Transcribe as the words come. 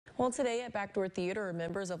Well, today at Backdoor Theater,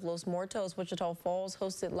 members of Los Muertos, Wichita Falls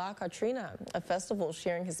hosted La Catrina, a festival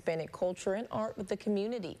sharing Hispanic culture and art with the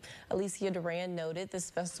community. Alicia Duran noted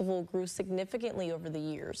this festival grew significantly over the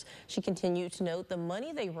years. She continued to note the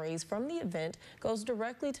money they raise from the event goes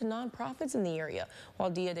directly to nonprofits in the area,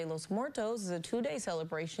 while Dia de los Muertos is a two-day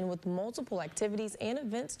celebration with multiple activities and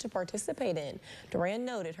events to participate in. Duran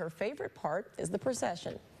noted her favorite part is the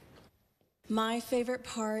procession. My favorite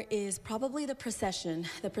part is probably the procession.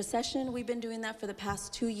 The procession, we've been doing that for the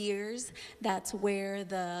past 2 years. That's where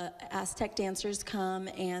the Aztec dancers come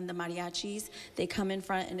and the mariachis. They come in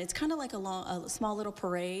front, and it's kind of like a small little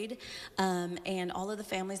parade. And all of the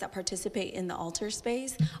families that participate in the altar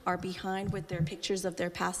space are behind with their pictures of their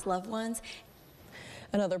past loved ones.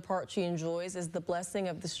 Another part she enjoys is the blessing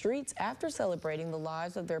of the streets after celebrating the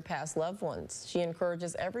lives of their past loved ones. She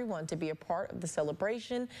encourages everyone to be a part of the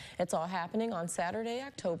celebration. It's all happening on Saturday,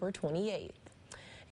 October 28th.